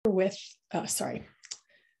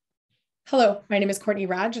Hello, my name is Courtney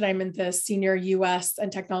Raj, and I'm the Senior U.S.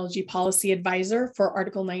 and Technology Policy Advisor for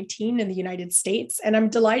Article 19 in the United States. And I'm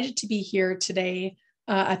delighted to be here today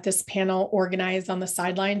at this panel organized on the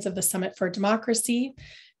sidelines of the Summit for Democracy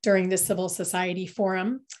during the Civil Society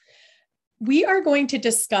Forum. We are going to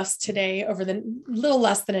discuss today, over the little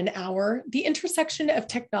less than an hour, the intersection of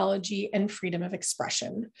technology and freedom of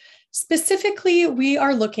expression. Specifically, we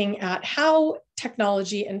are looking at how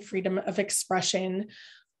technology and freedom of expression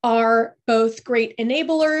are both great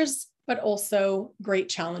enablers, but also great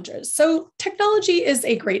challenges. So technology is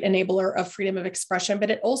a great enabler of freedom of expression, but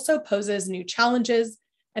it also poses new challenges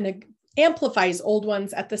and amplifies old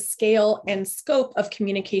ones at the scale and scope of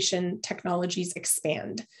communication technologies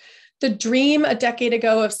expand. The dream a decade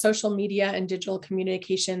ago of social media and digital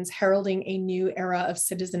communications heralding a new era of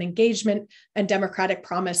citizen engagement and democratic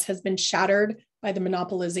promise has been shattered by the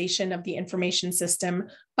monopolization of the information system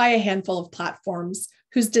by a handful of platforms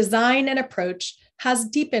whose design and approach has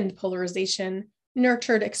deepened polarization,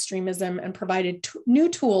 nurtured extremism, and provided new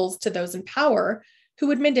tools to those in power who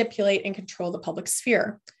would manipulate and control the public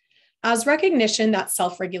sphere. As recognition that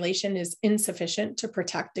self-regulation is insufficient to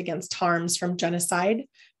protect against harms from genocide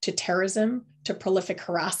to terrorism to prolific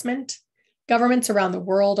harassment, governments around the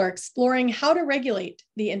world are exploring how to regulate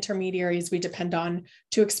the intermediaries we depend on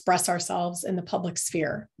to express ourselves in the public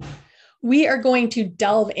sphere. We are going to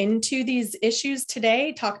delve into these issues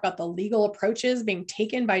today, talk about the legal approaches being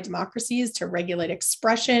taken by democracies to regulate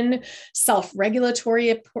expression,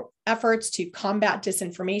 self-regulatory efforts to combat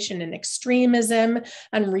disinformation and extremism,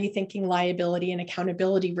 and rethinking liability and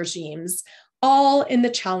accountability regimes, all in the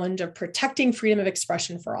challenge of protecting freedom of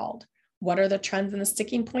expression for all. What are the trends and the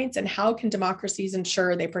sticking points, and how can democracies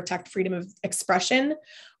ensure they protect freedom of expression?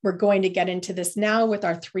 We're going to get into this now with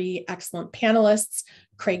our three excellent panelists,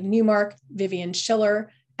 Craig Newmark, Vivian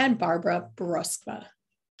Schiller, and Barbara Boroska.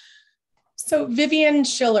 So Vivian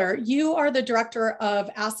Schiller, you are the director of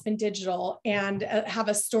Aspen Digital and have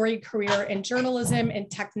a storied career in journalism and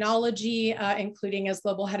technology, including as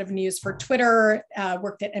global head of news for Twitter,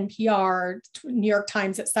 worked at NPR, New York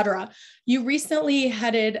Times, et cetera. You recently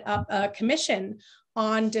headed up a commission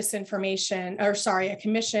on a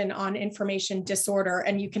commission on information disorder,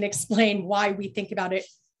 and you can explain why we think about it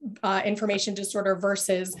information disorder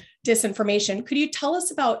versus disinformation. Could you tell us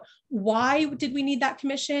about why did we need that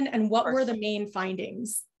commission and what were the main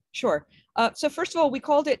findings? Sure. So first of all, we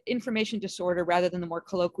called it information disorder rather than the more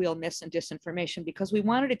colloquial mis and disinformation because we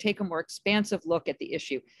wanted to take a more expansive look at the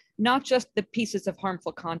issue, not just the pieces of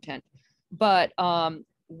harmful content, but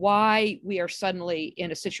why we are suddenly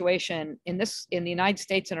in a situation in the United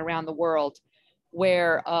States and around the world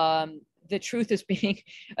where the truth is being,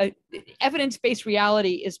 evidence-based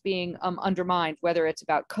reality is being undermined, whether it's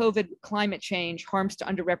about COVID, climate change, harms to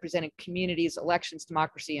underrepresented communities, elections,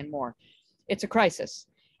 democracy, and more. It's a crisis.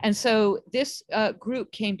 And so this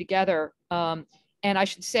group came together, and I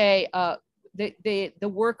should say the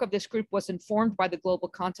work of this group was informed by the global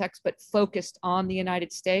context, but focused on the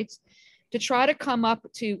United States to try to come up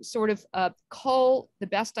to sort of cull the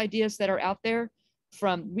best ideas that are out there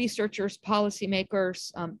from researchers,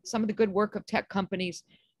 policymakers, some of the good work of tech companies,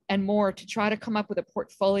 and more to try to come up with a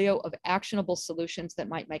portfolio of actionable solutions that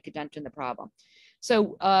might make a dent in the problem.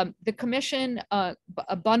 So the commission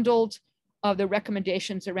bundled the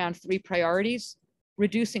recommendations around three priorities: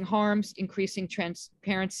 reducing harms, increasing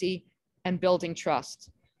transparency, and building trust.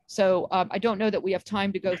 So I don't know that we have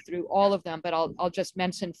time to go through all of them, but I'll just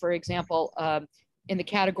mention, for example, in the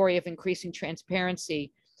category of increasing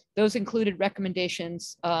transparency, those included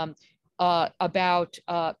recommendations about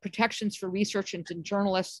protections for researchers and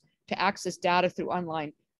journalists to access data through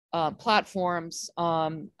online platforms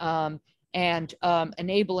and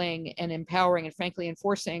enabling and empowering and frankly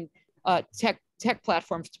enforcing tech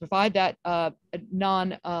platforms to provide that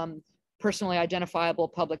non-personally identifiable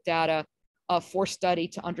public data for study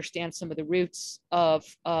to understand some of the roots of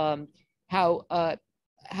how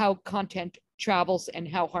content travels and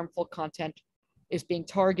how harmful content is being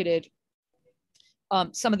targeted.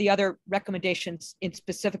 Some of the other recommendations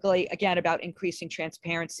specifically, again, about increasing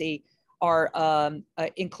transparency are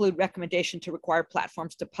include recommendation to require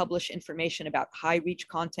platforms to publish information about high reach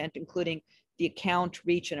content, including the account,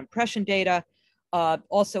 reach, and impression data.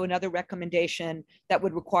 Also another recommendation that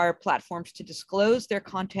would require platforms to disclose their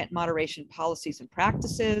content moderation policies and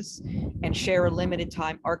practices and share a limited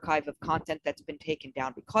time archive of content that's been taken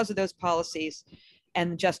down because of those policies.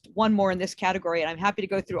 And just one more in this category, and I'm happy to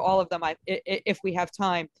go through all of them if we have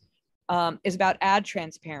time, is about ad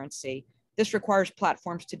transparency. This requires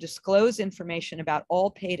platforms to disclose information about all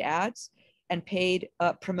paid ads and paid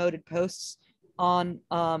promoted posts on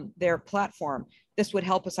their platform. This would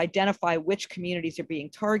help us identify which communities are being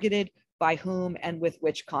targeted, by whom, and with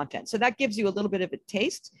which content. So that gives you a little bit of a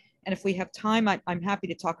taste. And if we have time, I'm happy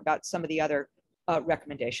to talk about some of the other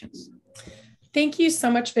recommendations. Thank you so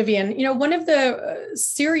much, Vivian. You know, one of the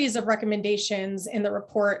series of recommendations in the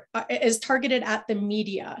report is targeted at the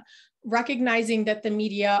media, recognizing that the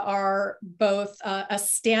media are both a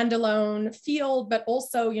standalone field, but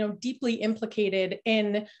also, you know, deeply implicated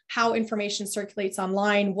in how information circulates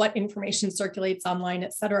online, what information circulates online,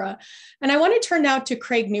 et cetera. And I want to turn now to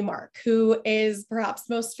Craig Newmark, who is perhaps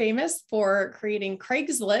most famous for creating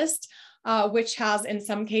Craigslist, which has in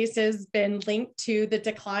some cases been linked to the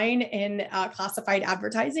decline in classified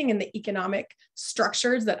advertising and the economic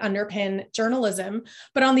structures that underpin journalism.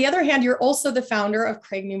 But on the other hand, you're also the founder of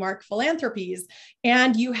Craig Newmark Philanthropies,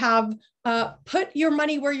 and you have put your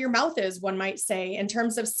money where your mouth is, one might say, in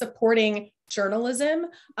terms of supporting journalism.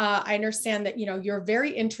 I understand that, you know, you're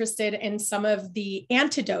very interested in some of the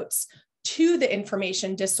antidotes to the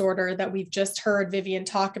information disorder that we've just heard Vivian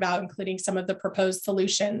talk about, including some of the proposed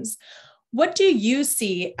solutions. What do you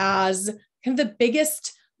see as kind of the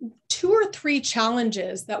biggest 2 or 3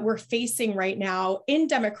 challenges that we're facing right now in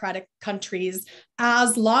democratic countries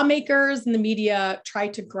as lawmakers and the media try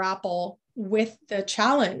to grapple with the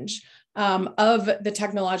challenge of the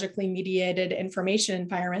technologically mediated information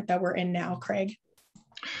environment that we're in now, Craig?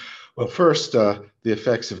 Well, first, the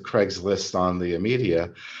effects of Craigslist on the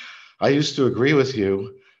media. I used to agree with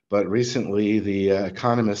you, but recently the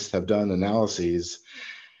economists have done analyses.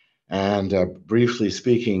 And briefly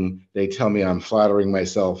speaking, they tell me I'm flattering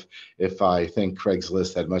myself if I think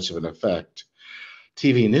Craigslist had much of an effect.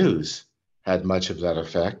 TV news had much of that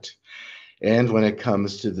effect. And when it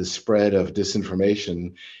comes to the spread of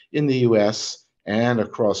disinformation in the US and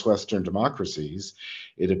across Western democracies,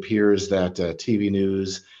 it appears that TV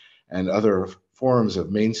news and other forms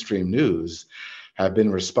of mainstream news have been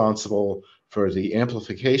responsible for the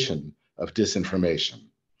amplification of disinformation.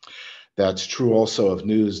 That's true also of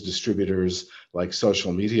news distributors like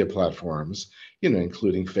social media platforms, you know,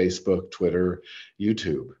 including Facebook, Twitter,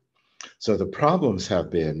 YouTube. So the problems have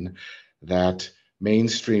been that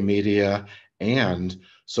mainstream media and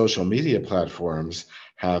social media platforms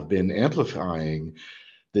have been amplifying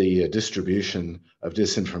the distribution of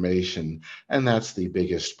disinformation, and that's the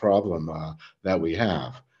biggest problem that we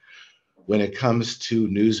have. When it comes to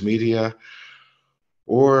news media,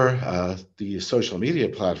 or the social media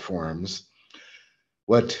platforms,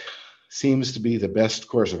 what seems to be the best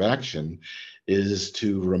course of action is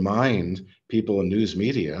to remind people in news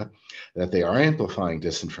media that they are amplifying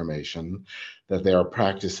disinformation, that they are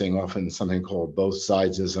practicing often something called both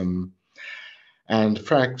sidesism, and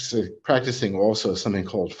practicing also something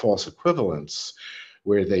called false equivalence,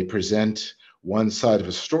 where they present one side of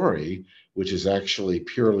a story, which is actually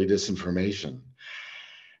purely disinformation.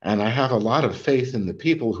 And I have a lot of faith in the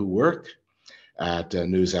people who work at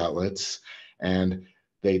news outlets, and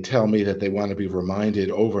they tell me that they want to be reminded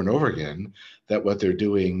over and over again that what they're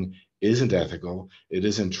doing isn't ethical, it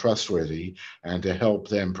isn't trustworthy, and to help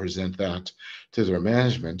them present that to their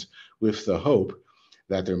management with the hope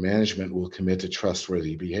that their management will commit to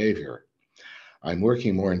trustworthy behavior. I'm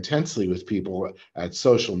working more intensely with people at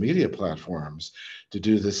social media platforms to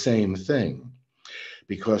do the same thing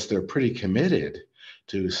because they're pretty committed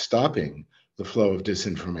to stopping the flow of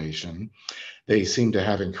disinformation. They seem to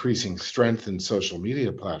have increasing strength in social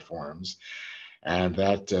media platforms, and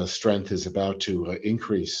that strength is about to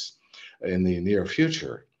increase in the near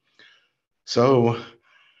future. So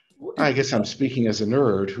I guess I'm speaking as a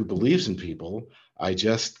nerd who believes in people. I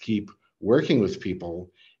just keep working with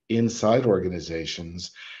people inside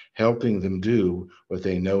organizations, helping them do what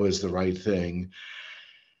they know is the right thing.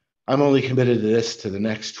 I'm only committed to this to the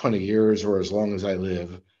next 20 years or as long as I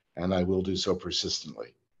live, and I will do so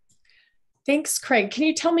persistently. Thanks, Craig. Can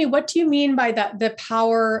you tell me, what do you mean by that? The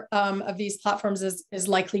power of these platforms is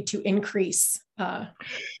likely to increase?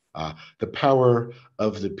 The power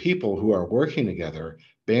of the people who are working together,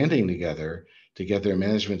 banding together to get their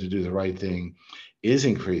management to do the right thing is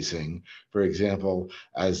increasing. For example,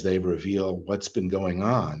 as they reveal what's been going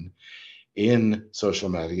on in social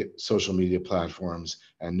media platforms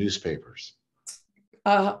and newspapers.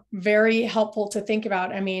 Very helpful to think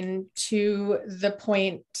about. I mean, to the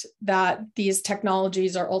point that these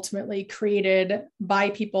technologies are ultimately created by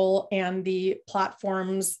people, and the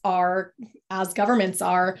platforms are, as governments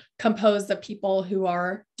are, composed of people who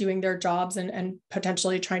are doing their jobs and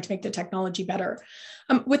potentially trying to make the technology better.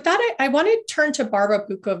 With that, I want to turn to Barbara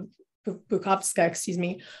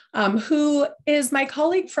Bukovska, who is my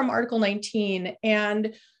colleague from Article 19.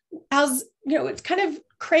 And as you know, it's kind of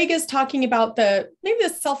Craig is talking about maybe the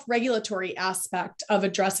self-regulatory aspect of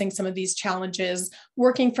addressing some of these challenges,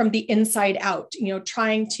 working from the inside out,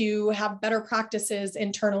 trying to have better practices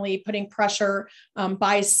internally, putting pressure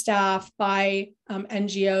by staff, by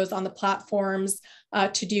NGOs on the platforms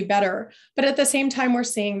to do better. But at the same time, we're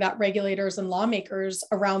seeing that regulators and lawmakers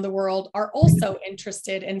around the world are also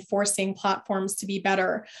interested in forcing platforms to be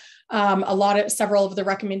better. Several of the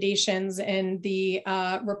recommendations in the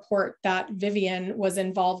report that Vivian was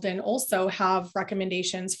involved in also have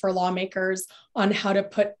recommendations for lawmakers on how to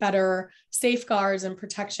put better safeguards and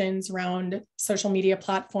protections around social media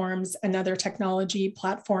platforms and other technology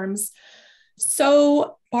platforms.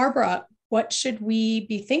 So, Barbara, what should we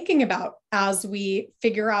be thinking about as we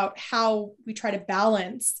figure out how we try to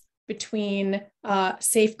balance between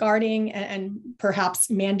safeguarding and perhaps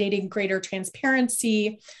mandating greater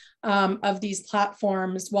transparency of these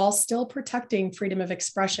platforms while still protecting freedom of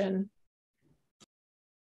expression?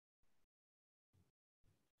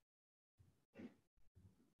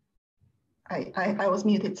 I was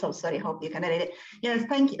muted, so sorry. Hope you can edit it. Yes,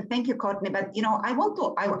 thank you, Courtney. But I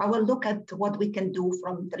will look at what we can do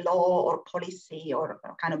from the law or policy or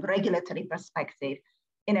kind of regulatory perspective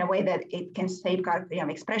in a way that it can safeguard freedom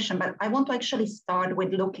of expression. But I want to actually start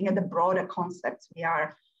with looking at the broader concepts we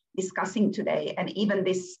are discussing today, and even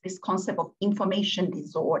this concept of information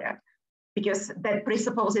disorder, because that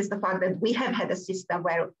presupposes the fact that we have had a system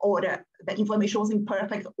where the information was in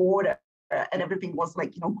perfect order and everything was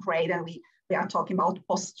great, and we are talking about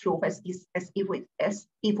post-truth as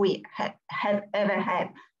if we have ever had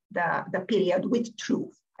the period with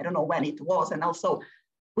truth. I don't know when it was, and also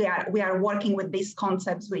we are working with these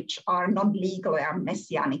concepts which are not legal, they are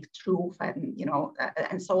messianic truth, and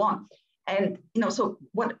and so on. And so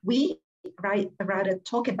what we rather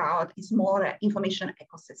talk about is more information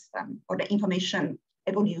ecosystem or the information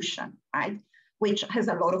evolution, right? Which has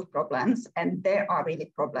a lot of problems, and there are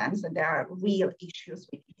really problems, and there are real issues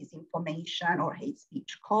with disinformation or hate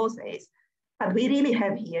speech causes. But we really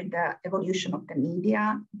have here the evolution of the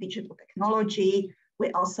media, digital technology. We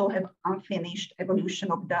also have unfinished evolution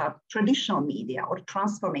of the traditional media or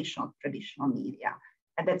transformation of traditional media.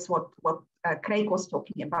 And that's what Craig was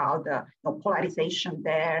talking about, the polarization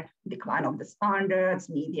there, decline of the standards,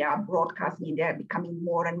 media, broadcast media becoming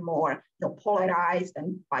more and more polarized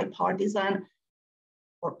and bipartisan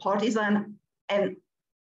or partisan. And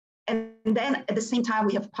then at the same time,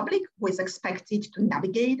 we have public who is expected to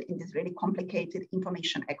navigate in this really complicated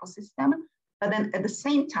information ecosystem. But then at the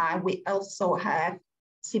same time, we also have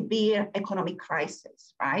severe economic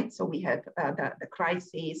crisis, right? So we have the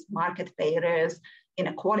crisis, market failures,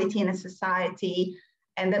 inequality in a society.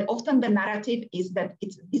 And then often the narrative is that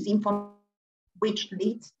it's disinformation which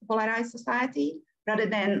leads to polarized society, rather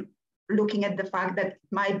than looking at the fact that it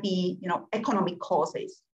might be economic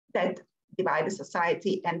causes that divide the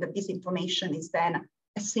society, and the disinformation is then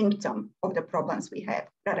a symptom of the problems we have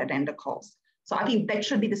rather than the cause. So I think that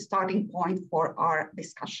should be the starting point for our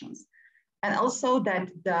discussions. And also that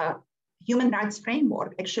the human rights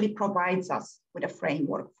framework actually provides us with a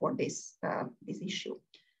framework for this issue.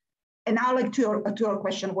 And now, to your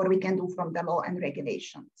question, what we can do from the law and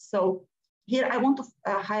regulation. So here I want to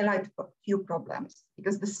highlight a few problems,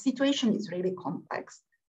 because the situation is really complex.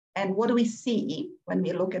 And what we see when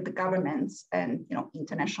we look at the governments and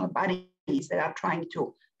international bodies that are trying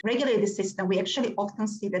to regulate the system, we actually often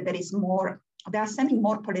see that they are sending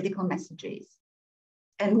more political messages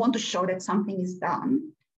and want to show that something is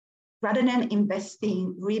done, rather than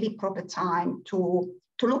investing really proper time to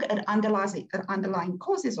look at underlying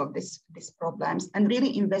causes of these problems, and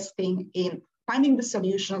really investing in finding the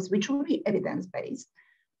solutions which will be evidence-based,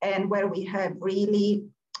 and where we have really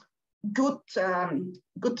good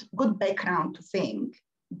background to think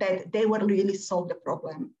that they will really solve the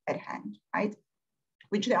problem at hand, right?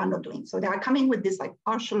 Which they are not doing. So they are coming with these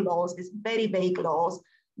partial laws, these very vague laws.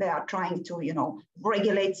 They are trying to,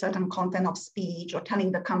 regulate certain content of speech, or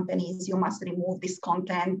telling the companies you must remove this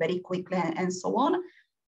content very quickly, and so on.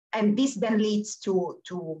 And this then leads to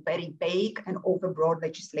very vague and overbroad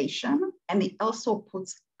legislation. And it also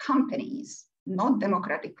puts companies, not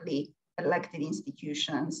democratically elected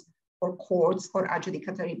institutions or courts or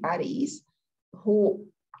adjudicatory bodies, who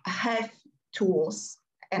have tools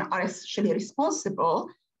and are actually responsible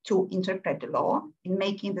to interpret the law in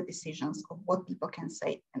making the decisions of what people can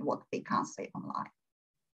say and what they can't say online.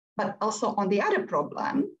 But also on the other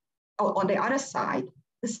problem, or on the other side,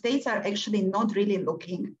 the states are actually not really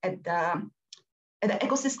looking at the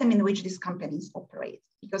ecosystem in which these companies operate.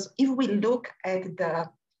 Because if we look at the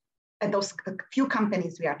those few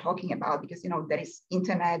companies we are talking about, because there is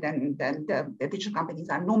internet and the digital companies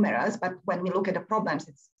are numerous, but when we look at the problems,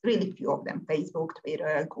 it's really few of them: Facebook,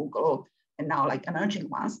 Twitter, Google, and now like emerging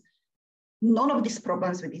ones. None of these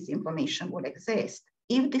problems with this information would exist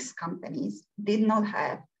if these companies did not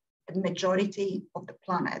have the majority of the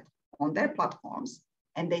planet on their platforms,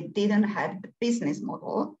 and they didn't have the business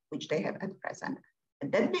model which they have at present.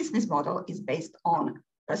 And that business model is based on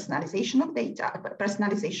personalization of data,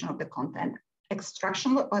 personalization of the content,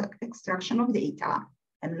 extraction of data,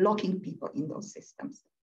 and locking people in those systems.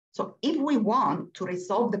 So if we want to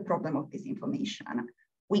resolve the problem of disinformation,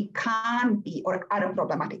 we can't be, or other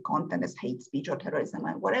problematic content as hate speech or terrorism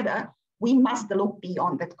and whatever, we must look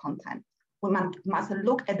beyond that content. We must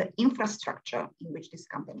look at the infrastructure in which these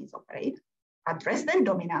companies operate, address their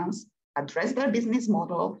dominance, address their business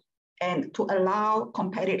model, and to allow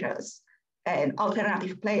competitors and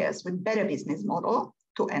alternative players with better business model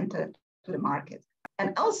to enter to the market.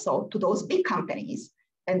 And also to those big companies,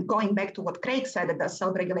 and going back to what Craig said, that the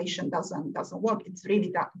self-regulation doesn't work, it's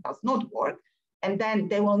really does not work. And then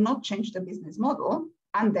they will not change the business model,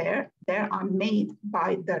 and they are made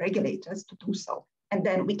by the regulators to do so. And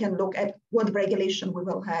then we can look at what regulation we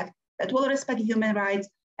will have that will respect human rights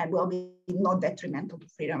and will be not detrimental to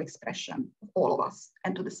freedom of expression of all of us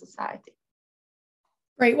and to the society.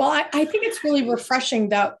 Great. Well, I think it's really refreshing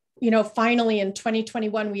that, finally in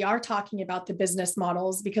 2021, we are talking about the business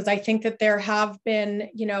models, because I think that there have been,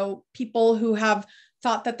 people who have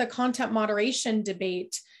thought that the content moderation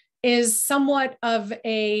debate is somewhat of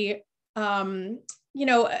a, an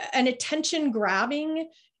attention grabbing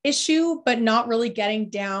issue, but not really getting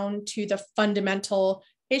down to the fundamental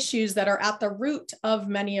issues that are at the root of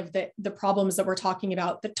many of the problems that we're talking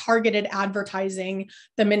about: the targeted advertising,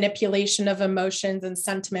 the manipulation of emotions and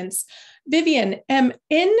sentiments. Vivian, in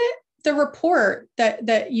the report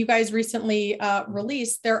that you guys recently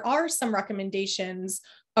released, there are some recommendations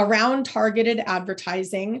around targeted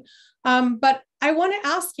advertising. But I want to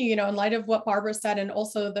ask you, in light of what Barbara said, and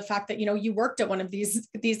also the fact that, you worked at one of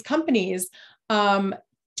these companies,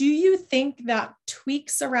 do you think that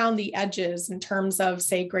tweaks around the edges in terms of,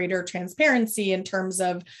 say, greater transparency, in terms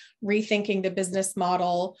of rethinking the business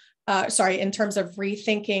model, in terms of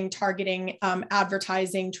rethinking targeting,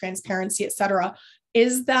 advertising, transparency, et cetera,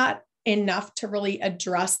 is that enough to really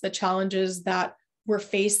address the challenges that we're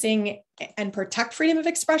facing and protect freedom of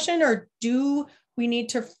expression? Or do we need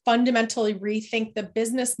to fundamentally rethink the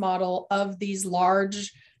business model of these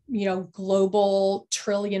large, global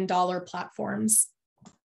trillion-dollar platforms?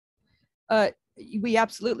 We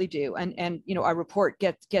absolutely do. And our report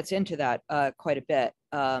gets into that quite a bit.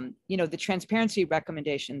 The transparency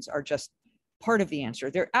recommendations are just part of the answer.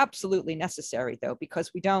 They're absolutely necessary, though,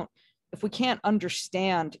 because if we can't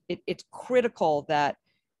understand, it's critical that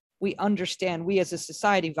we understand, we as a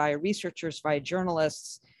society, via researchers, via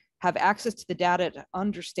journalists, have access to the data to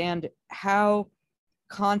understand how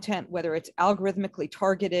content, whether it's algorithmically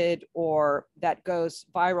targeted or that goes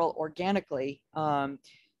viral organically,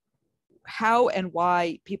 how and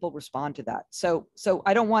why people respond to that. So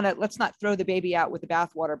I don't want to, let's not throw the baby out with the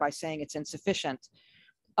bathwater by saying it's insufficient.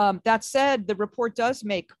 That said, the report does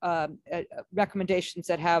make recommendations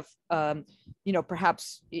that have,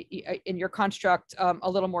 perhaps in your construct, a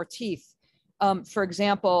little more teeth. For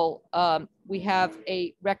example, we have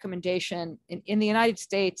a recommendation in the United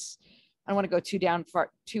States. I don't want to go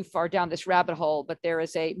too far down this rabbit hole, but there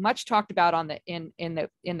is a much talked about in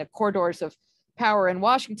the corridors of power in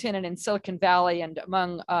Washington and in Silicon Valley and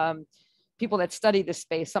among people that study this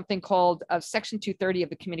space, something called Section 230 of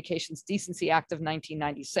the Communications Decency Act of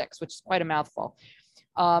 1996, which is quite a mouthful.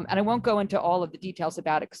 And I won't go into all of the details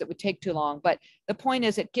about it because it would take too long. But the point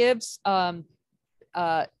is, it gives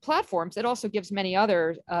platforms. It also gives many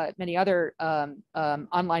other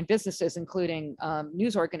online businesses, including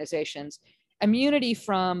news organizations, immunity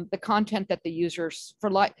from the content that the users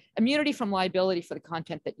immunity from liability for the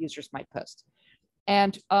content that users might post.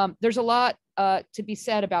 And there's a lot to be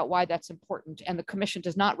said about why that's important. And the Commission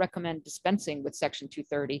does not recommend dispensing with Section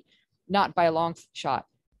 230, not by a long shot.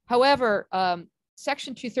 However,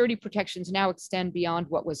 Section 230 protections now extend beyond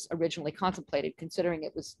what was originally contemplated, considering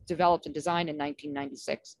it was developed and designed in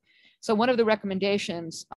 1996. So one of the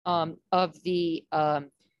recommendations of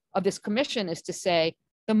this commission is to say,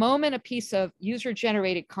 the moment a piece of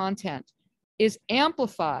user-generated content is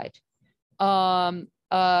amplified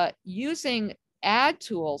using ad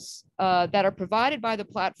tools that are provided by the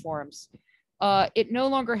platforms, it no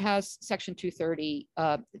longer has Section 230,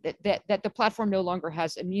 that the platform no longer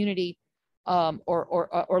has immunity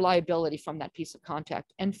or liability from that piece of content.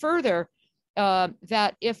 And further,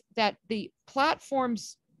 that the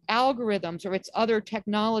platform's algorithms or its other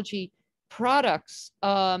technology products,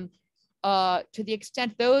 to the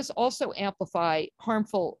extent those also amplify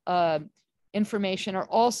harmful information, are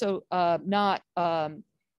also not,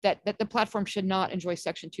 that the platform should not enjoy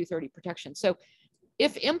Section 230 protection. So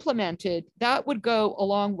if implemented, that would go a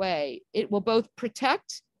long way. It will both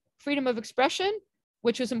protect freedom of expression,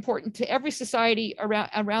 which is important to every society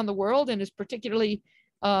around the world and is particularly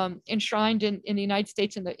enshrined in the United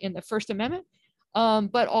States in the First Amendment,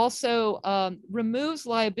 but also removes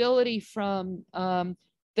liability from,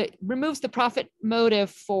 removes the profit motive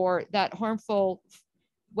for that harmful,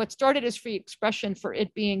 what started as free expression, for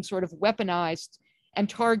it being sort of weaponized and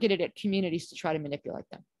targeted at communities to try to manipulate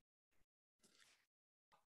them.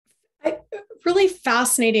 Really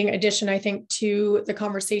fascinating addition, I think, to the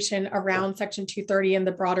conversation around Section 230 and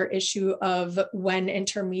the broader issue of when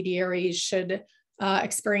intermediaries should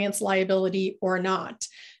experience liability or not.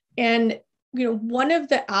 And one of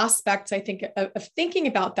the aspects, I think, of thinking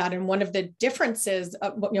about that, and one of the differences,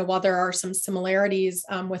 while there are some similarities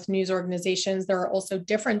with news organizations, there are also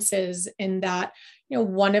differences in that,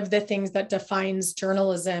 one of the things that defines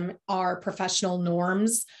journalism are professional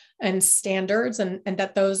norms and standards, and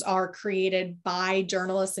that those are created by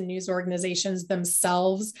journalists and news organizations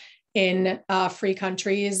themselves in free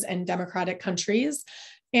countries and democratic countries.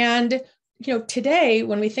 And today,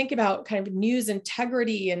 when we think about kind of news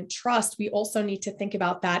integrity and trust, we also need to think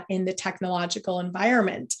about that in the technological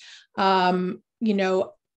environment.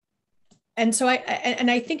 And so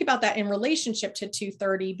I think about that in relationship to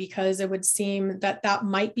 230, because it would seem that that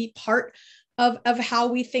might be part of how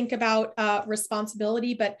we think about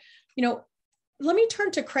responsibility. But, let me turn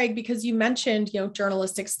to Craig, because you mentioned,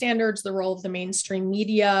 journalistic standards, the role of the mainstream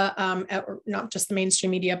media, or not just the mainstream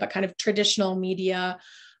media, but kind of traditional media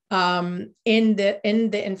in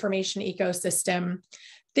the information ecosystem.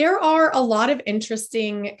 There are a lot of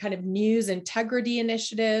interesting kind of news integrity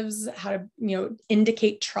initiatives, how to,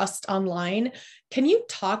 indicate trust online. Can you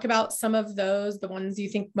talk about some of those, the ones you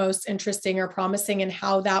think most interesting or promising, and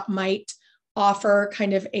how that might offer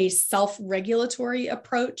kind of a self-regulatory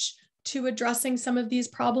approach to addressing some of these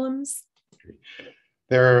problems?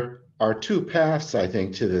 There are two paths, I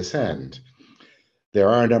think, to this end. There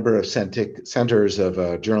are a number of centers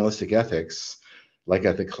of journalistic ethics, like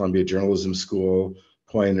at the Columbia Journalism School,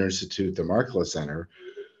 Poynter Institute, the Markkula Center,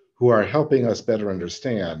 who are helping us better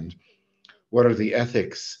understand what are the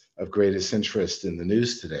ethics of greatest interest in the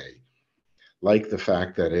news today, like the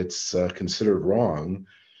fact that it's considered wrong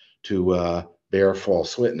to bear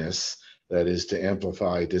false witness, that is, to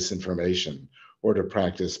amplify disinformation or to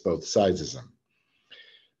practice both sidesism.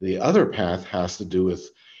 The other path has to do with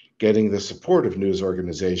getting the support of news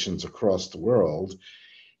organizations across the world,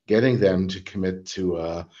 getting them to commit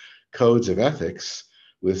to codes of ethics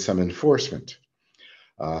with some enforcement.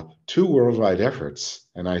 Two worldwide efforts,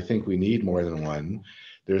 and I think we need more than one.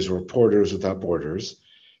 There's Reporters Without Borders,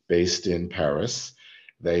 based in Paris.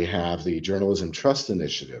 They have the Journalism Trust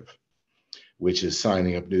Initiative, which is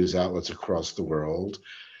signing up news outlets across the world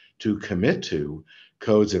to commit to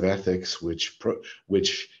codes of ethics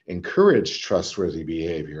which encourage trustworthy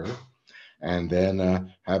behavior, and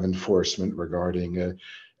then have enforcement regarding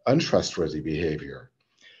untrustworthy behavior.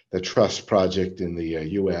 The Trust Project in the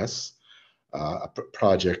US, a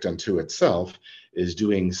project unto itself, is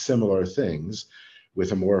doing similar things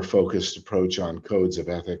with a more focused approach on codes of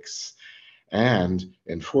ethics and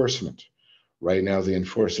enforcement. Right now, the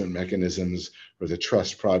enforcement mechanisms for the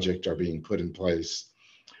Trust Project are being put in place,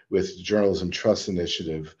 with the Journalism Trust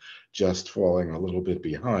Initiative just falling a little bit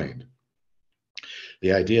behind.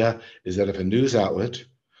 The idea is that if a news outlet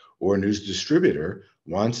or news distributor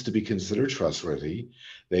wants to be considered trustworthy,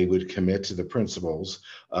 they would commit to the principles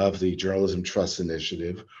of the Journalism Trust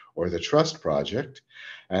Initiative or the Trust Project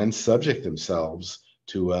and subject themselves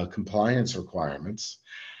to compliance requirements.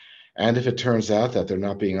 And if it turns out that they're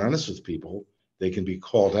not being honest with people, they can be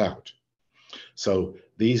called out. So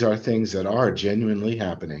these are things that are genuinely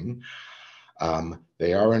happening.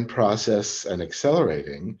 They are in process and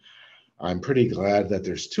accelerating. I'm pretty glad that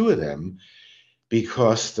there's two of them,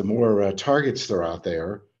 because the more targets there are out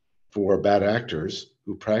there for bad actors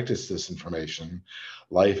who practice disinformation,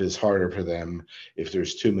 life is harder for them if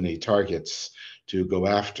there's too many targets to go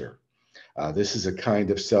after. This is a kind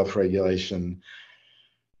of self-regulation.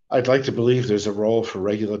 I'd like to believe there's a role for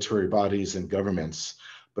regulatory bodies and governments,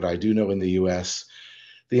 but I do know in the US,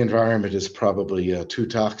 the environment is probably too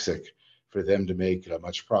toxic for them to make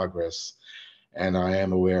much progress. And I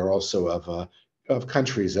am aware also of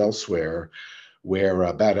countries elsewhere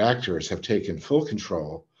where bad actors have taken full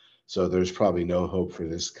control. So there's probably no hope for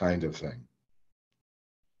this kind of thing.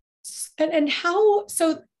 And how,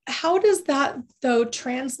 so how does that, though,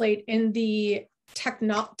 translate in the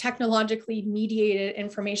technologically mediated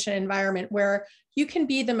information environment where you can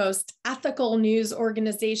be the most ethical news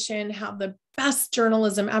organization, have the best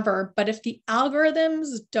journalism ever, but if the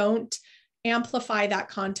algorithms don't amplify that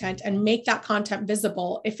content and make that content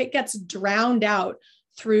visible, if it gets drowned out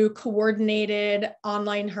through coordinated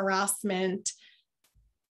online harassment,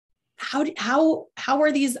 how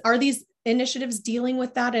are these initiatives dealing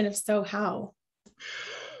with that? And if so, how?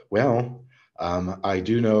 Well, I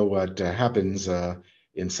do know what happens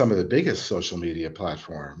in some of the biggest social media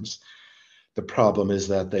platforms. The problem is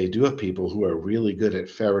that they do have people who are really good at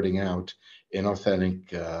ferreting out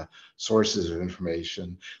inauthentic sources of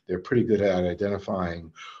information. They're pretty good at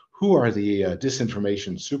identifying who are the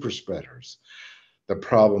disinformation super spreaders. The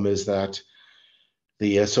problem is that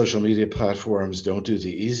the social media platforms don't do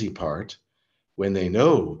the easy part. When they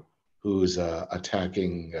know who's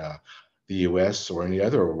attacking the US or any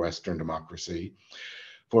other Western democracy,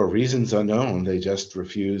 for reasons unknown, they just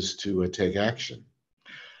refuse to take action.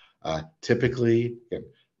 Typically,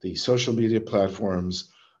 the social media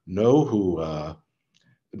platforms know who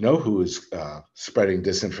is spreading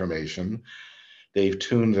disinformation. They've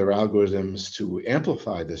tuned their algorithms to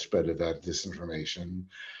amplify the spread of that disinformation,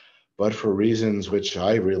 but for reasons which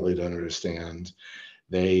I really don't understand,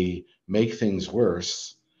 they make things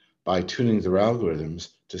worse by tuning their algorithms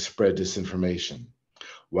to spread disinformation.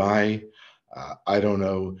 Why? I don't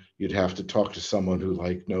know. You'd have to talk to someone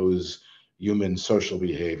who knows human social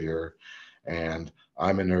behavior, and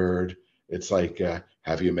I'm a nerd. It's like,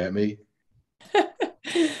 have you met me?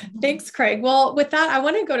 Thanks, Craig. Well, with that, I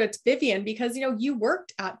want to go to Vivian because you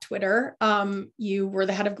worked at Twitter. You were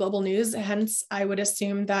the head of global news, hence I would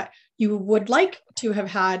assume that you would like to have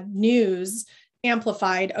had news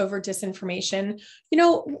amplified over disinformation.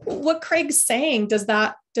 What Craig's saying, does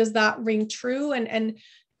that ring true? And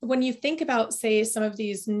when you think about, say, some of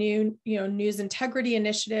these new news integrity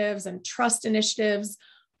initiatives and trust initiatives,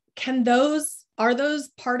 are those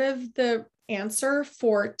part of the answer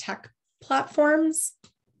for tech platforms?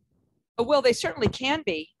 Well, they certainly can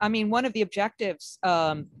be. I mean, one of the objectives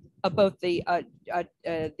of both the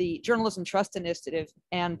Journalism Trust Initiative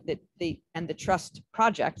and the Trust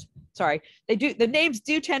Project. Sorry, the names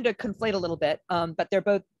do tend to conflate a little bit, but they're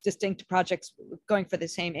both distinct projects going for the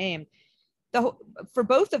same aim. For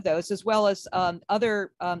both of those, as well as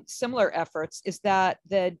other similar efforts, is that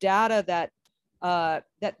the data the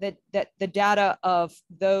data of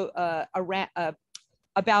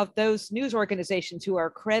about those news organizations who are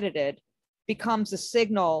accredited becomes a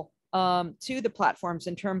signal to the platforms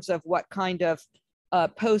in terms of what kind of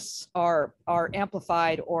posts are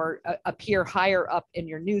amplified or appear higher up in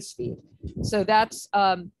your news feed. So that's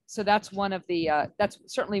one of the that's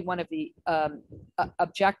certainly one of the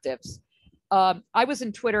objectives. I was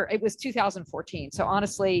in Twitter. It was 2014. So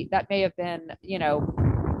honestly, that may have been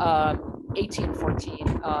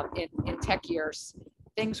 1814 in tech years.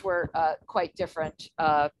 Things were quite different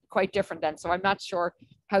then. So I'm not sure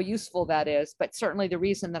how useful that is, but certainly the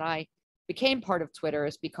reason that I became part of Twitter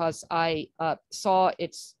is because I saw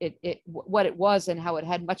what it was and how it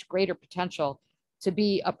had much greater potential to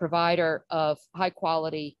be a provider of high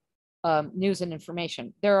quality news and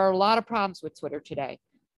information. There are a lot of problems with Twitter today.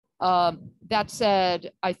 That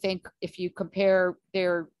said, I think if you compare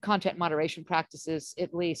their content moderation practices,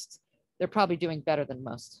 at least, they're probably doing better than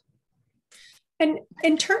most. And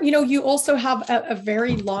in turn, you also have a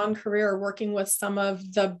very long career working with some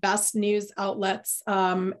of the best news outlets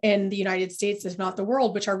in the United States, if not the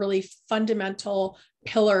world, which are really fundamental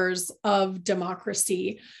pillars of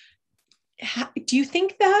democracy. Do you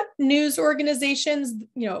think that news organizations,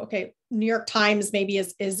 okay, New York Times maybe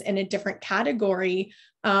is in a different category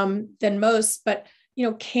than most, but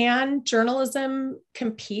can journalism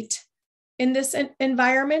compete in this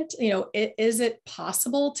environment? Is it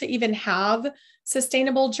possible to even have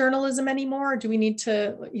sustainable journalism anymore? Or do we need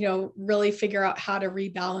to, really figure out how to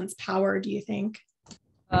rebalance power, do you think?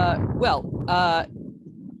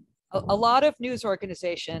 A lot of news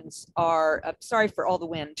organizations are sorry for all the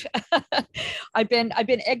wind. I've been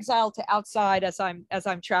exiled to outside as I'm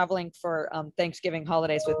traveling for Thanksgiving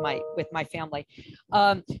holidays with my family.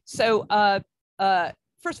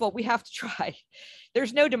 First of all, we have to try.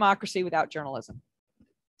 There's no democracy without journalism.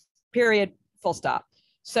 Period. Full stop.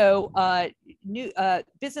 So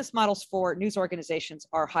business models for news organizations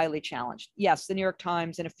are highly challenged. Yes, the New York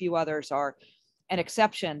Times and a few others are an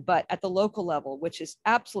exception, but at the local level, which is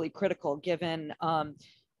absolutely critical given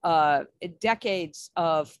decades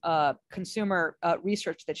of consumer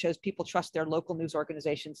research that shows people trust their local news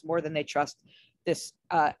organizations more than they trust this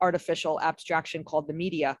artificial abstraction called the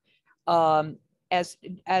media.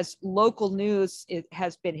 as local news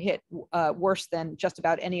has been hit worse than just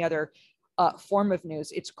about any other form of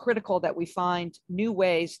news, it's critical that we find new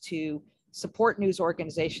ways to support news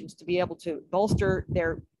organizations to be able to bolster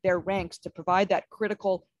their ranks, to provide that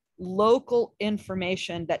critical local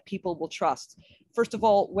information that people will trust. First of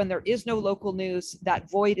all, when there is no local news, that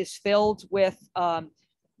void is filled with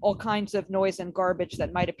all kinds of noise and garbage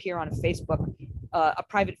that might appear on a Facebook, a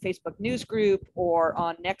private Facebook news group, or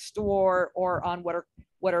on Nextdoor, or on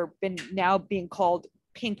what are now being called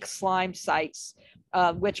pink slime sites,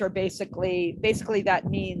 which are basically that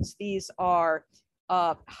means these are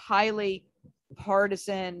highly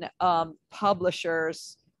partisan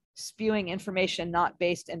publishers spewing information not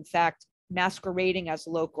based in fact, masquerading as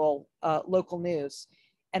local news.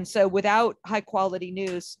 And so without high quality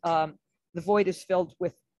news, the void is filled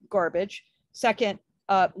with garbage. Second,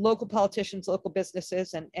 local politicians, local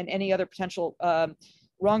businesses, and any other potential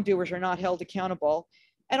wrongdoers are not held accountable.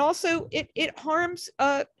 And also it harms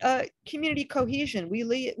community cohesion. We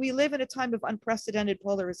live in a time of unprecedented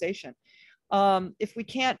polarization. If we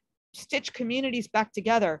can't stitch communities back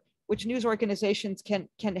together, which news organizations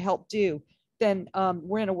can help do, then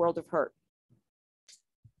we're in a world of hurt.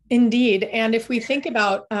 Indeed. And if we think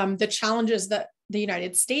about the challenges that the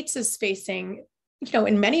United States is facing,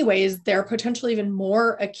 in many ways, they're potentially even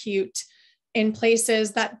more acute in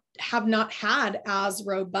places that have not had as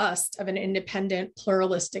robust of an independent,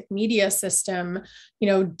 pluralistic media system,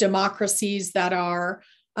 democracies that are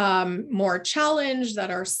more challenged,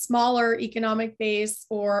 that are smaller economic base,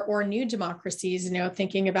 or new democracies,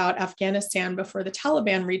 thinking about Afghanistan before the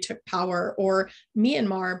Taliban retook power, or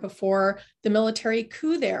Myanmar before the military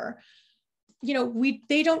coup there.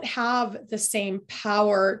 They don't have the same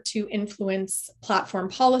power to influence platform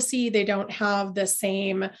policy. They don't have the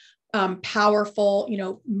same powerful,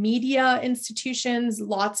 media institutions.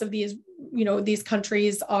 Lots of these, these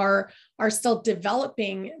countries are still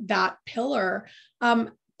developing that pillar.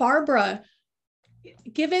 Barbara,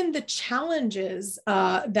 given the challenges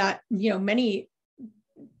that many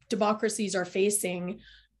democracies are facing,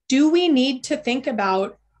 do we need to think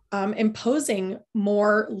about imposing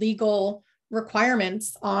more legal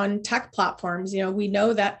requirements on tech platforms? We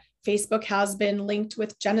know that Facebook has been linked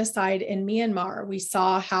with genocide in Myanmar. We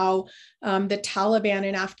saw how the Taliban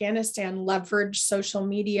in Afghanistan leveraged social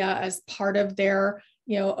media as part of their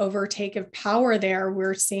overtake of power there.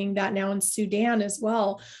 We're seeing that now in Sudan as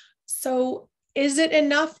well. So is it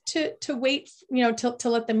enough to wait, to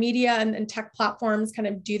let the media and tech platforms kind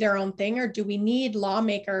of do their own thing? Or do we need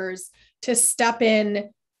lawmakers to step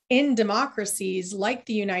in democracies like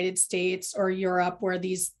the United States or Europe, where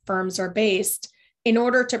these firms are based, in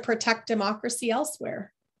order to protect democracy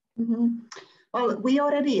elsewhere? Mm-hmm. Well, we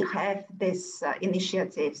already have this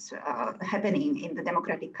initiatives happening in the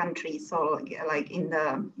democratic countries. So like in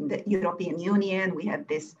the European Union, we have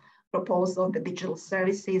this proposal, the Digital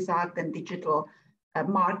Services Act and Digital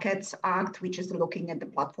Markets Act, which is looking at the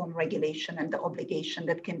platform regulation and the obligation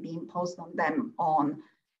that can be imposed on them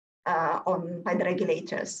by the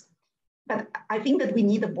regulators. But I think that we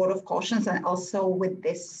need a word of caution, and also with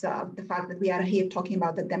this, the fact that we are here talking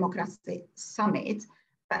about the Democracy Summit.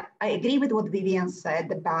 But I agree with what Vivian said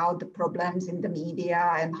about the problems in the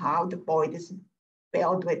media and how the void is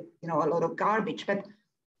filled with a lot of garbage. But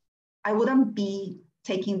I wouldn't be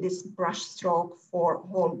taking this brush stroke for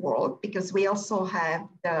whole world, because we also have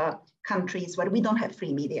the countries where we don't have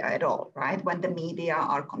free media at all, right? When the media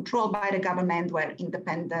are controlled by the government, where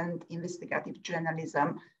independent investigative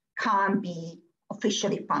journalism can't be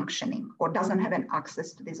officially functioning or doesn't have an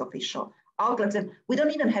access to these official outlets. And we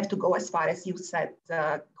don't even have to go as far as you said,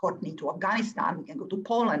 Courtney, to Afghanistan. We can go to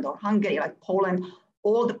Poland or Hungary. Like Poland,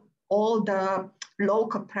 all the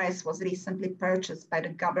local press was recently purchased by the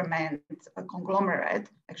government conglomerate,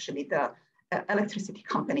 actually the electricity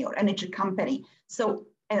company or energy company. So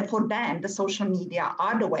and for them, the social media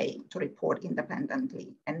are the way to report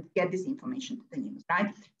independently and get this information to the news,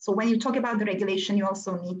 right? So when you talk about the regulation, you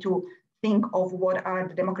also need to think of what are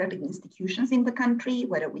the democratic institutions in the country,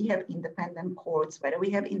 whether we have independent courts, whether we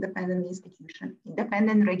have independent institutions,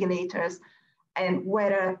 independent regulators, and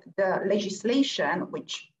whether the legislation,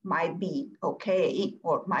 which might be okay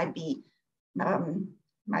or might be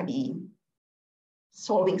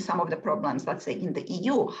solving some of the problems, let's say in the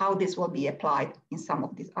EU, how this will be applied in some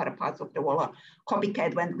of these other parts of the world, or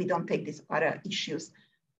copycat when we don't take these other issues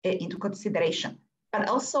into consideration. But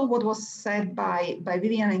also what was said by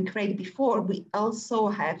Vivian and Craig before, we also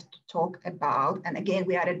have to talk about, and again,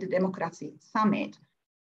 we are at the Democracy Summit,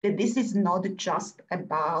 that this is not just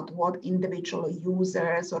about what individual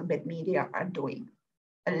users or bad media are doing.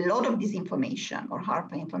 a lot of disinformation or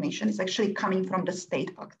harmful information is actually coming from the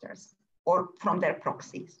state actors or from their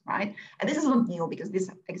proxies, right? And this is not new because this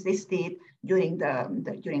existed during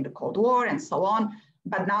the Cold War and so on.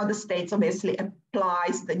 But now the states obviously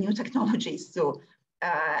applies the new technologies to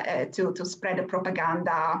spread the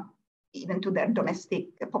propaganda even to their domestic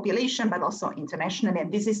population, but also internationally.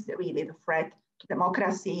 And this is really the threat to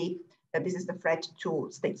democracy. This is the threat to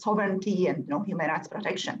state sovereignty and human rights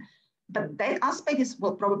protection. But that aspect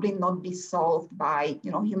will probably not be solved by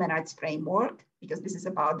human rights framework, because this is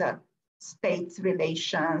about the state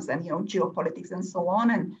relations and geopolitics and so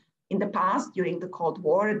on. And in the past, during the Cold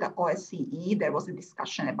War, the OSCE, there was a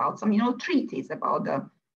discussion about some treaties about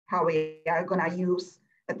how we are going to use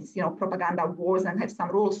these propaganda wars and have some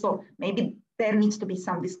rules. So maybe there needs to be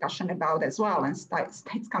some discussion about as well, and states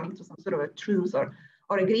coming to some sort of a truce or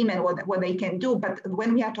agreement what they can do. But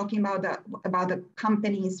when we are talking about the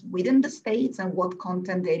companies within the states and what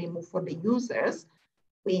content they remove for the users,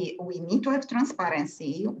 we need to have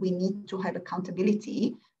transparency, we need to have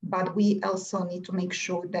accountability, but we also need to make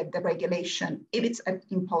sure that the regulation, if it's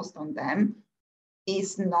imposed on them,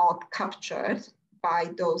 is not captured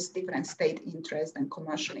by those different state interests and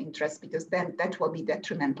commercial interests, because then that will be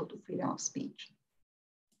detrimental to freedom of speech.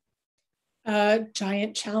 A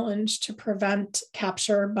giant challenge to prevent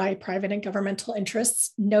capture by private and governmental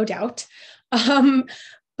interests, no doubt.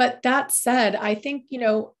 But that said, I think,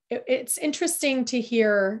 it's interesting to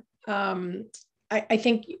hear, I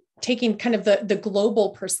think, taking kind of the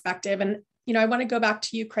global perspective. And, I want to go back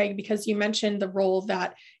to you, Craig, because you mentioned the role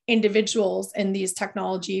that individuals in these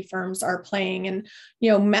technology firms are playing. And,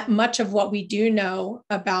 much of what we do know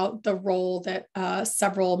about the role that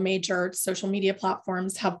several major social media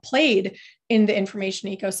platforms have played in the information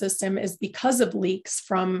ecosystem is because of leaks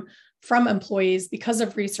from employees, because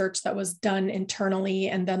of research that was done internally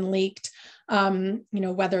and then leaked.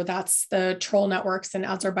 Whether that's the troll networks in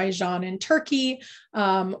Azerbaijan and Turkey,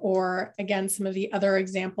 or again, some of the other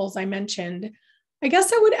examples I mentioned. I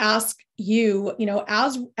guess I would ask you,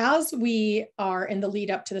 as we are in the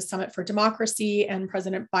lead up to the Summit for Democracy and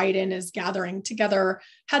President Biden is gathering together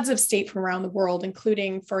heads of state from around the world,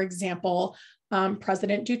 including, for example,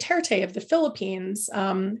 President Duterte of the Philippines,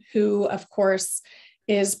 who, of course,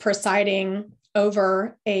 is presiding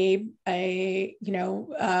over a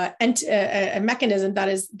mechanism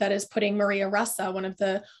that is putting Maria Ressa, one of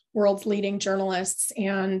the world's leading journalists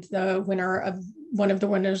and one of the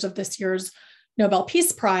winners of this year's Nobel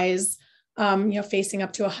Peace Prize, facing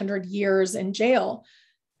up to 100 years in jail.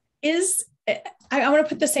 I want to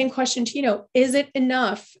put the same question to you. Is it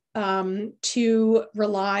enough to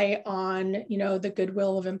rely on the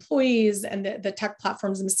goodwill of employees and the tech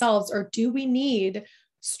platforms themselves, or do we need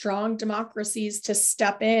strong democracies to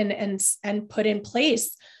step in and put in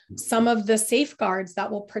place some of the safeguards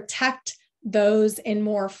that will protect those in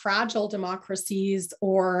more fragile democracies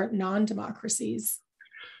or non-democracies?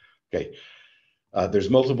 Okay,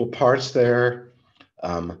 there's multiple parts there.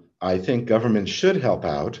 I think government should help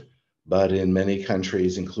out, but in many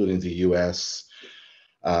countries, including the US,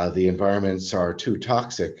 the environments are too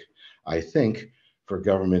toxic, I think, for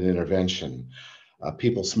government intervention.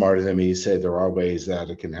 People smarter than me say there are ways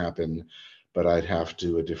that it can happen, but I'd have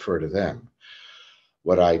to defer to them.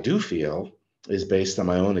 What I do feel is based on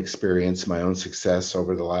my own experience, my own success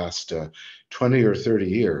over the last 20 or 30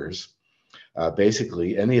 years.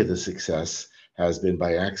 Basically, any of the success has been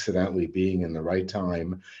by accidentally being in the right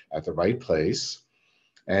time at the right place.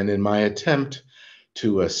 And in my attempt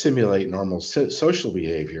to simulate normal social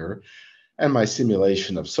behavior and my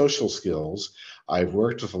simulation of social skills, I've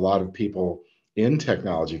worked with a lot of people in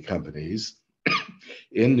technology companies,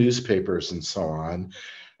 in newspapers and so on,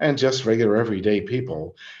 and just regular everyday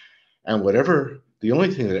people. And the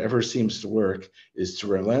only thing that ever seems to work is to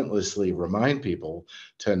relentlessly remind people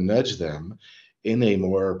to nudge them in a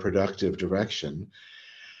more productive direction.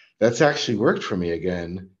 That's actually worked for me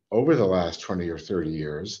again over the last 20 or 30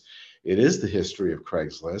 years. It is the history of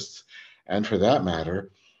Craigslist. And for that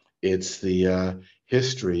matter, it's the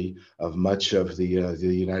history of much of the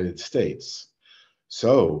United States.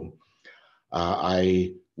 So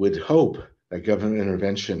I would hope that government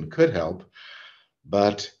intervention could help,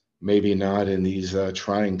 but maybe not in these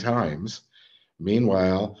trying times.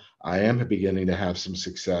 Meanwhile, I am beginning to have some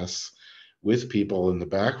success with people in the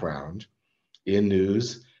background, in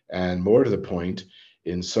news, and more to the point,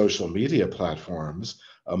 in social media platforms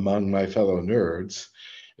among my fellow nerds.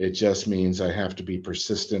 It just means I have to be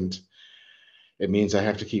persistent. It means I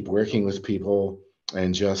have to keep working with people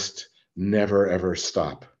and just never, ever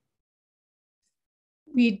stop.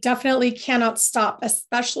 We definitely cannot stop,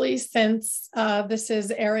 especially since this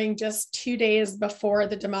is airing just 2 days before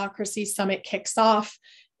the Democracy Summit kicks off.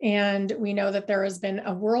 And we know that there has been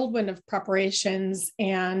a whirlwind of preparations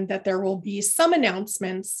and that there will be some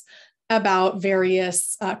announcements about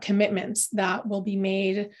various commitments that will be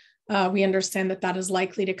made. We understand that that is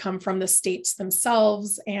likely to come from the states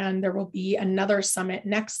themselves, and there will be another summit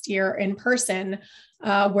next year in person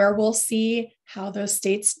where we'll see how those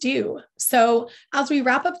states do. So as we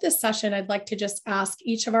wrap up this session, I'd like to just ask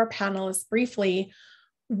each of our panelists briefly,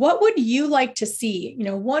 what would you like to see,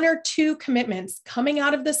 one or two commitments coming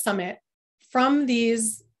out of the summit from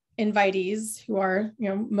these invitees who are,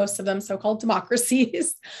 most of them so-called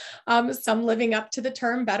democracies, some living up to the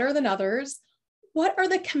term better than others? What are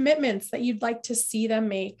the commitments that you'd like to see them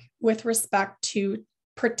make with respect to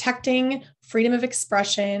protecting freedom of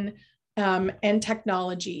expression and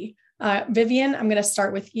technology? Vivian, I'm going to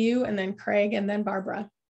start with you, and then Craig, and then Barbara.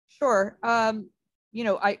 Sure.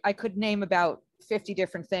 I could name about 50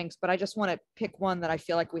 different things, but I just want to pick one that I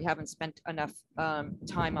feel like we haven't spent enough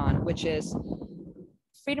time on, which is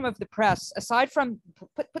freedom of the press. Aside from,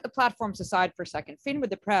 put the platforms aside for a second, freedom of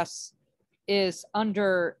the press is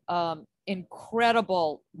under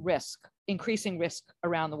incredible risk, increasing risk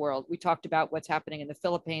around the world. We talked about what's happening in the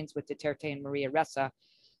Philippines with Duterte and Maria Ressa.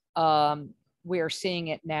 We're seeing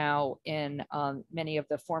it now in many of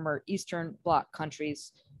the former Eastern Bloc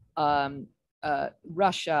countries,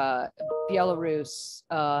 Russia, Belarus,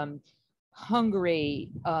 Hungary,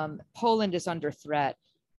 Poland is under threat,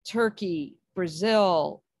 Turkey,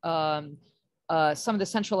 Brazil, some of the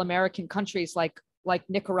Central American countries like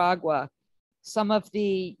Nicaragua, some of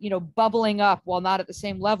the, bubbling up, while not at the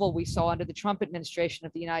same level we saw under the Trump administration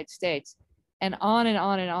of the United States, and on and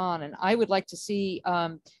on and on. And I would like to see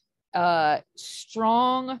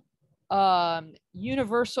strong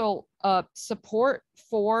universal support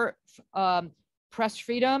for press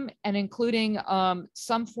freedom, and including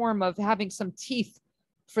some form of having some teeth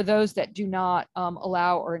for those that do not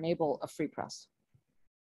allow or enable a free press.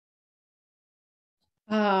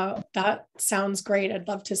 That sounds great. I'd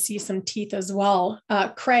love to see some teeth as well.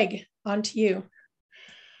 Craig, on to you.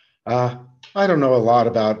 I don't know a lot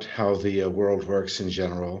about how the world works in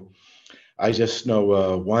general. I just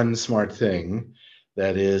know one smart thing,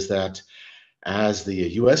 that is that as the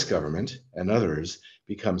US government and others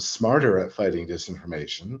become smarter at fighting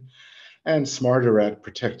disinformation and smarter at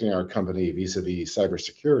protecting our company vis-a-vis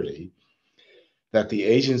cybersecurity, that the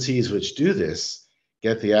agencies which do this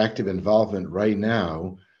get the active involvement right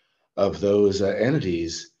now of those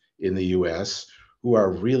entities in the US who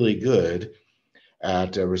are really good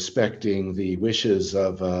at respecting the wishes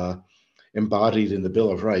of embodied in the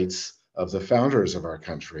Bill of Rights of the founders of our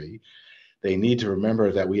country. They need to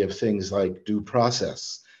remember that we have things like due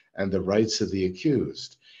process and the rights of the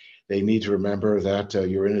accused. They need to remember that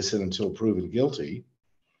you're innocent until proven guilty.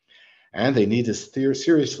 And they need to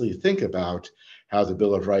seriously think about how the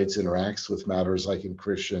Bill of Rights interacts with matters like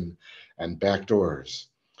encryption and backdoors.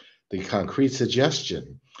 The concrete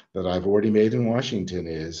suggestion that I've already made in Washington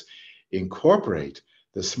is incorporate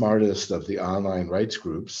the smartest of the online rights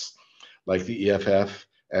groups like the EFF,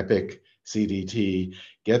 EPIC, CDT,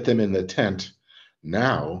 get them in the tent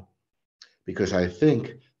now, because I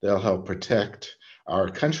think they'll help protect our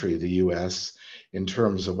country, the US, in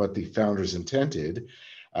terms of what the founders intended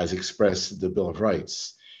as expressed in the Bill of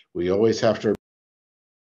Rights. We always have to.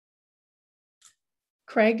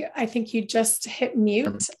 Craig, I think you just hit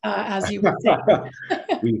mute as you were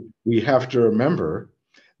saying. we have to remember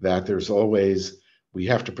that there's always, we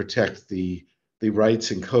have to protect the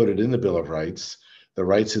rights encoded in the Bill of Rights, the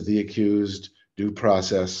rights of the accused, due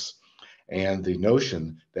process, and the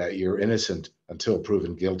notion that you're innocent until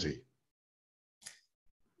proven guilty.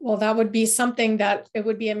 Well, that would be something that it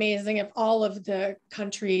would be amazing if all of the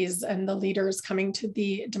countries and the leaders coming to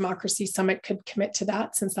the Democracy Summit could commit to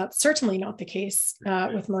that, since that's certainly not the case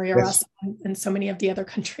with Maria Ressa and so many of the other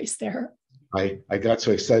countries there. I got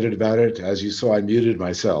so excited about it. As you saw, I muted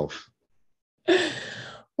myself.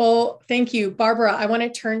 Well, thank you. Barbara, I want to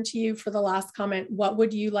turn to you for the last comment. What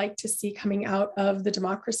would you like to see coming out of the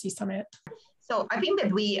Democracy Summit? So I think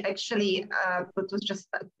that we actually, to just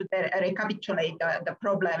recapitulate the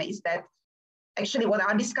problem, is that actually what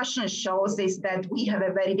our discussion shows is that we have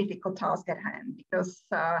a very difficult task at hand, because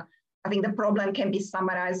I think the problem can be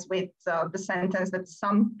summarized with the sentence that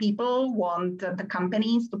some people want the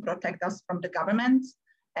companies to protect us from the government,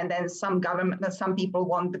 and then some people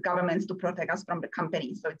want the governments to protect us from the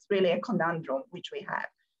companies. So it's really a conundrum which we have,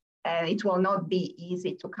 and it will not be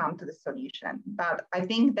easy to come to the solution. But I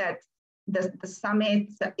think that the summit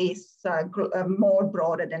is more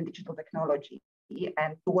broader than digital technology.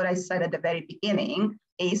 and to what I said at the very beginning,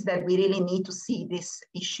 is that we really need to see these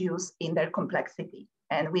issues in their complexity.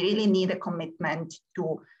 And we really need a commitment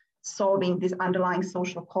to solving these underlying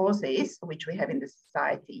social causes which we have in the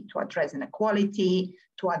society, to address inequality,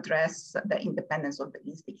 to address the independence of the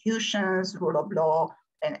institutions, rule of law,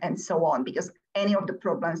 and so on, because any of the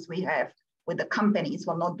problems we have with the companies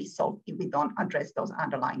will not be solved if we don't address those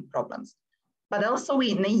underlying problems. But also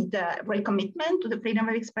we need a recommitment to the freedom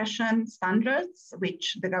of expression standards,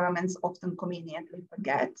 which the governments often conveniently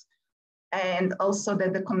forget. And also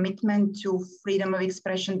that the commitment to freedom of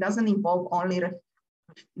expression doesn't involve only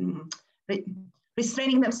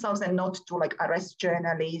restraining themselves and not to like arrest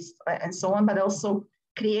journalists and so on, but also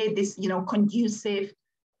create this, conducive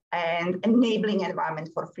and enabling environment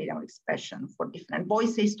for freedom of expression, for different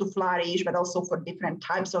voices to flourish, but also for different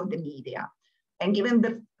types of the media. And given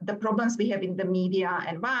the problems we have in the media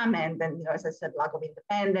environment, and as I said, lack of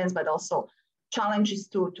independence, but also challenges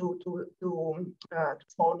to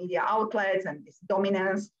small media outlets and this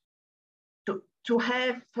dominance, to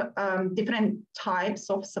have different types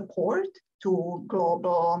of support to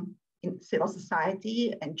global civil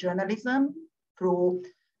society and journalism through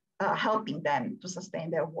helping them to sustain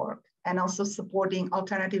their work, and also supporting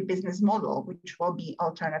alternative business model, which will be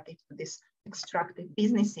alternative to these extractive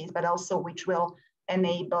businesses, but also which will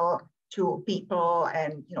enable to people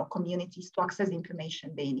and communities to access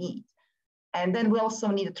information they need. And then we also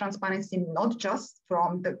need transparency, not just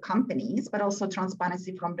from the companies, but also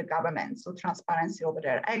transparency from the government. So transparency over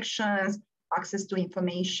their actions, access to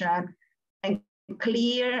information, and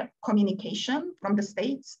clear communication from the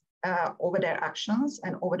states over their actions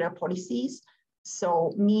and over their policies.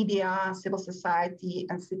 So media, civil society,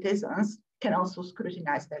 and citizens can also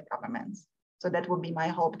scrutinize their governments. So that would be my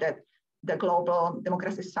hope, that the Global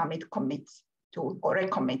Democracy Summit commits to or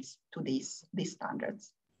recommits to these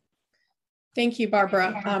standards. Thank you,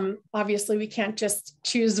 Barbara. Obviously, we can't just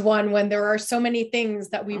choose one when there are so many things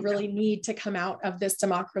that we really need to come out of this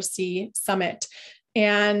democracy summit.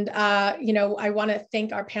 And, I want to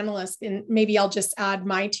thank our panelists, and maybe I'll just add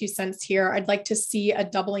my 2 cents here. I'd like to see a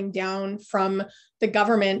doubling down from the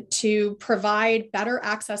government to provide better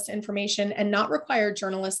access to information and not require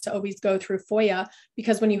journalists to always go through FOIA,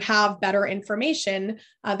 because when you have better information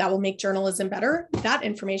that will make journalism better, that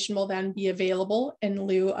information will then be available in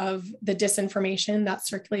lieu of the disinformation that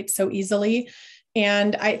circulates so easily.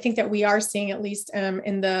 And I think that we are seeing, at least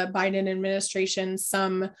in the Biden administration,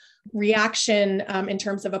 some reaction in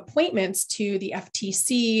terms of appointments to the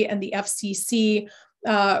FTC and the FCC,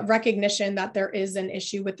 recognition that there is an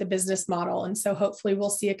issue with the business model. And so hopefully we'll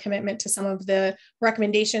see a commitment to some of the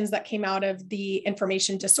recommendations that came out of the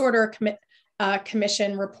Information Disorder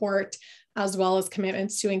Commission report, as well as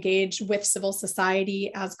commitments to engage with civil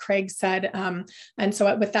society, as Craig said. And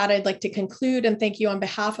so with that, I'd like to conclude and thank you on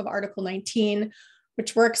behalf of Article 19,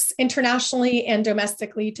 which works internationally and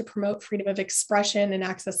domestically to promote freedom of expression and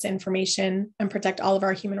access to information and protect all of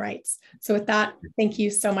our human rights. So with that, thank you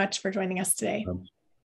so much for joining us today.